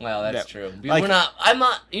exist. Well, that's true. I'm not.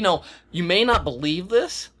 You may not believe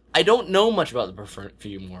this. I don't know much about the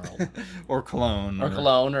perfume world. Or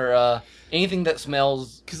cologne. Or anything that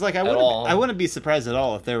smells. Because I wouldn't be surprised at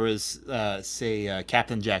all if there was, say,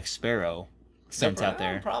 Captain Jack Sparrow scent out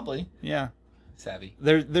there. Probably. Yeah. Savvy.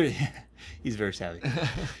 He's very savvy.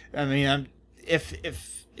 I mean, if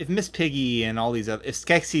Miss Piggy and all these other, if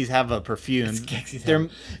Skeksis have a perfume,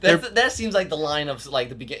 that seems like the line of like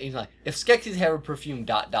the beginning. Like, if Skeksis have a perfume, ...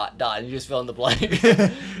 and you just fill in the blank.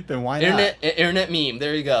 Then why not? Internet meme.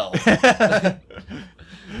 There you go.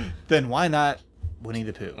 Then why not Winnie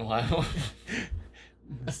the Pooh? Wow.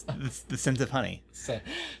 The scent of honey.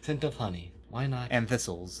 Scent of honey. Why not? And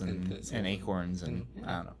thistles and acorns and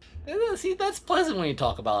I don't know. See, that's pleasant when you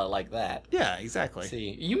talk about it like that. Yeah, exactly.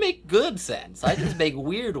 See, you make good sense. I just make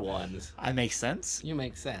weird ones. I make sense? You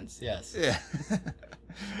make sense, yes. Yeah.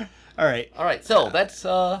 All right. So that's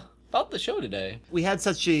about the show today. We had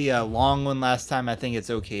such a long one last time. I think it's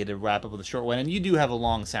okay to wrap up with a short one. And you do have a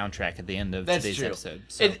long soundtrack at the end of today's episode.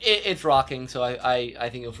 So. It's rocking, so I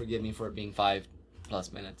think you'll forgive me for it being 5+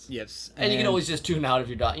 minutes. Yes. And you can always just tune out if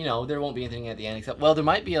you're done. There won't be anything at the end except, well, there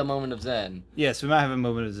might be a moment of zen. Yes, we might have a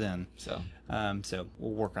moment of zen. So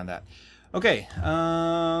we'll work on that. Okay.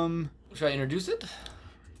 Should I introduce it?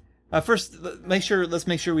 First, let's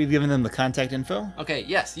make sure we've given them the contact info. Okay,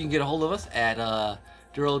 yes, you can get a hold of us at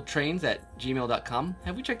durotrains@gmail.com.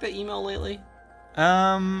 Have we checked that email lately?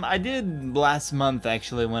 I did last month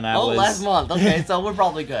actually when I was. Oh, last month. Okay, so we're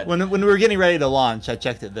probably good. when we were getting ready to launch, I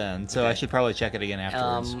checked it then, so I should probably check it again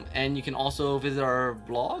afterwards. And you can also visit our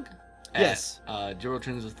blog. Yes.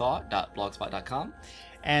 zerotransofthought.blogspot.com.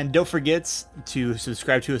 And don't forget to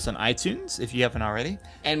subscribe to us on iTunes if you haven't already.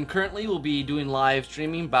 And currently we'll be doing live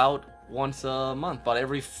streaming about once a month, about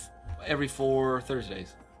every 4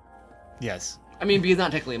 Thursdays. Yes. I mean, because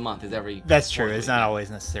not technically a month, it's every. That's true. It's not always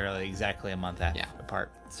necessarily exactly a month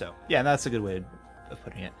apart. So yeah, that's a good way of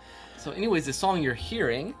putting it. So, anyways, the song you're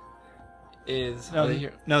hearing is.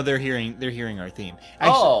 No, they're hearing our theme.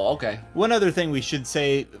 Actually, okay. One other thing we should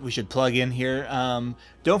plug in here.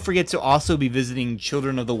 Don't forget to also be visiting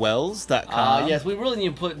childrenofthewells.com. Yes, we really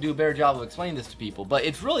need to do a better job of explaining this to people, but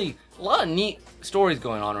it's really a lot of neat stories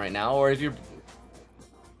going on right now. Or if you're.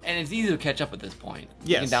 And it's easy to catch up at this point.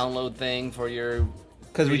 Yes. You can download things for your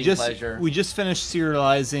because pleasure. we just finished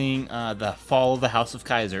serializing the Fall of the House of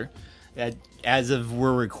Kaiser. as of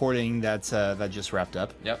we're recording, that just wrapped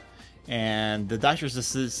up. Yep. And the Doctor's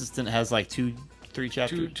Assistant has like 2-3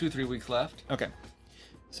 chapters. 2-3 weeks left. Okay.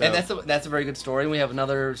 So, And that's a very good story. We have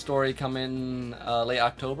another story coming late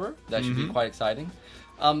October. That should be quite exciting.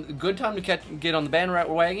 Good time to get on the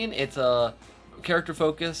bandwagon. It's a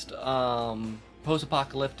character-focused,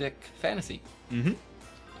 post-apocalyptic fantasy. Mm-hmm.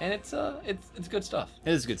 And it's good stuff.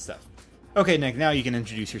 It is good stuff. Okay, Nick. Now you can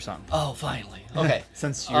introduce your song. Oh, finally. Okay.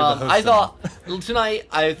 Since you're the host. I thought tonight.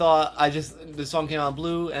 The song came out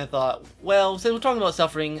blue, and I thought, well, since we're talking about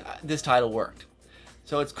suffering, this title worked.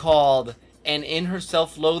 So it's called "And in Her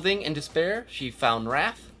Self-Loathing and Despair, She Found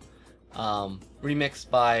Wrath," remixed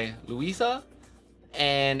by Louisa,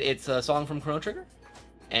 and it's a song from Chrono Trigger,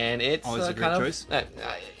 and it's always a great choice.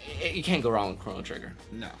 You can't go wrong with Chrono Trigger.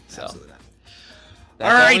 No, So. absolutely not.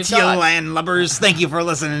 That's All all right, we've you got. landlubbers. Thank you for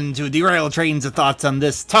listening to Derail Trains of Thoughts on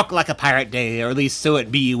this Talk Like a Pirate Day, or at least so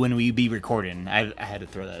it be when we be recording. I had to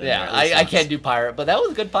throw that in Yeah, there. I can't do pirate, but that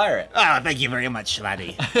was a good pirate. Oh, thank you very much,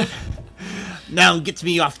 laddie. Now get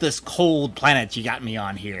me off this cold planet you got me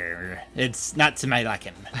on here. It's not to my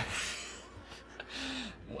liking.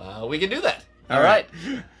 Well, we can do that. All All right.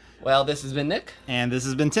 right. Well, this has been Nick. And this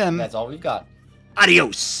has been Tim. That's all we've got.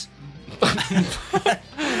 Adios.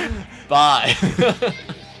 Bye.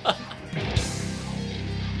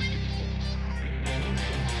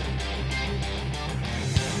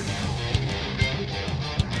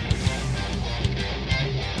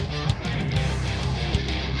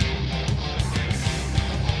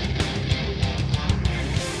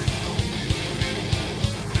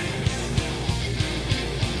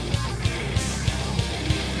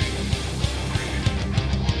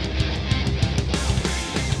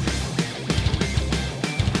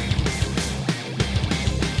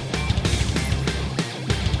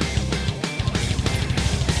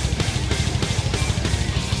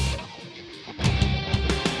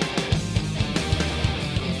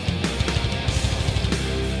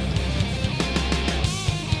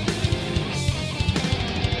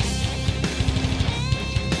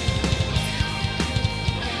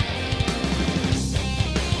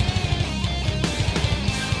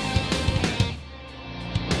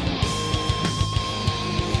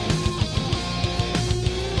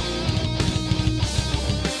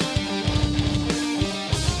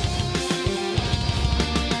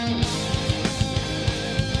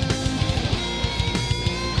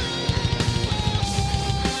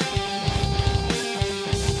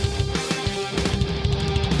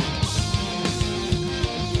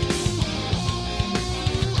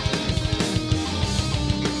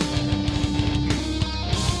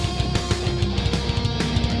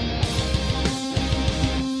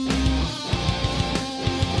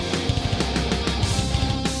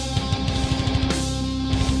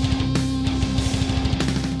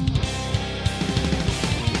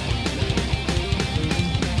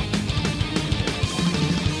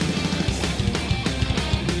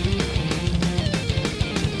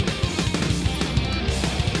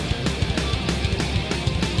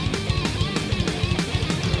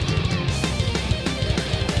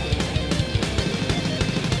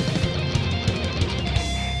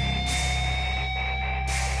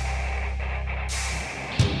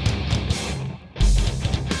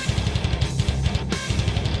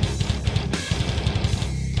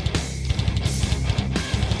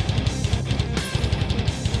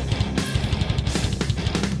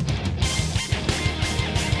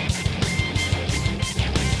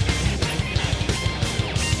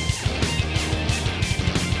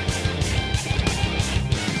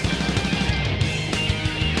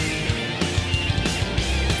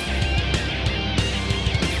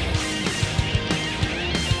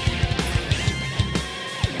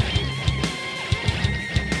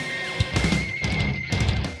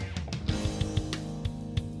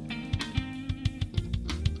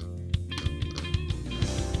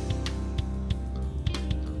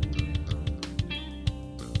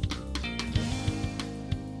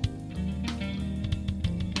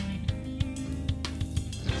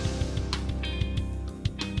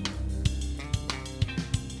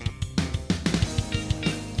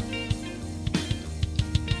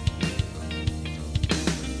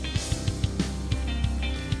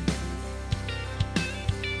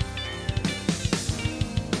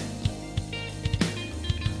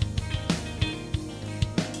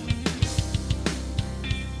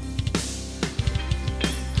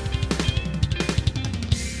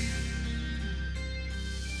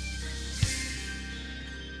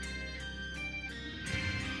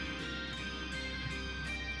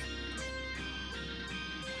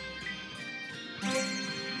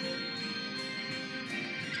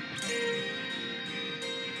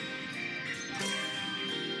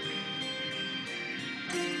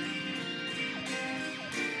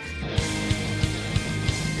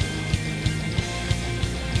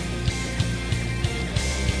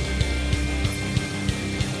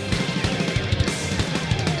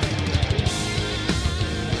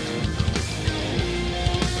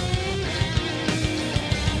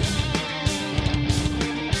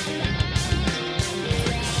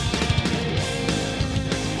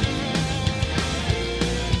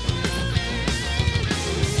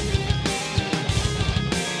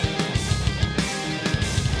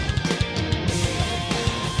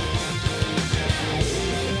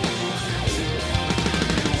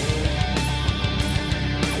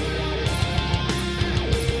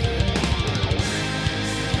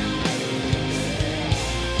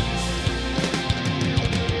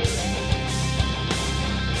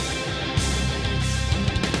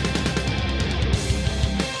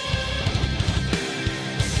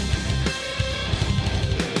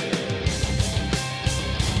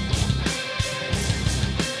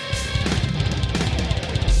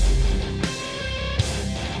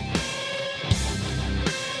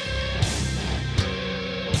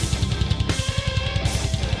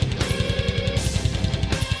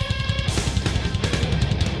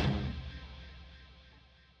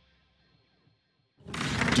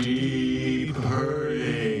 Peace.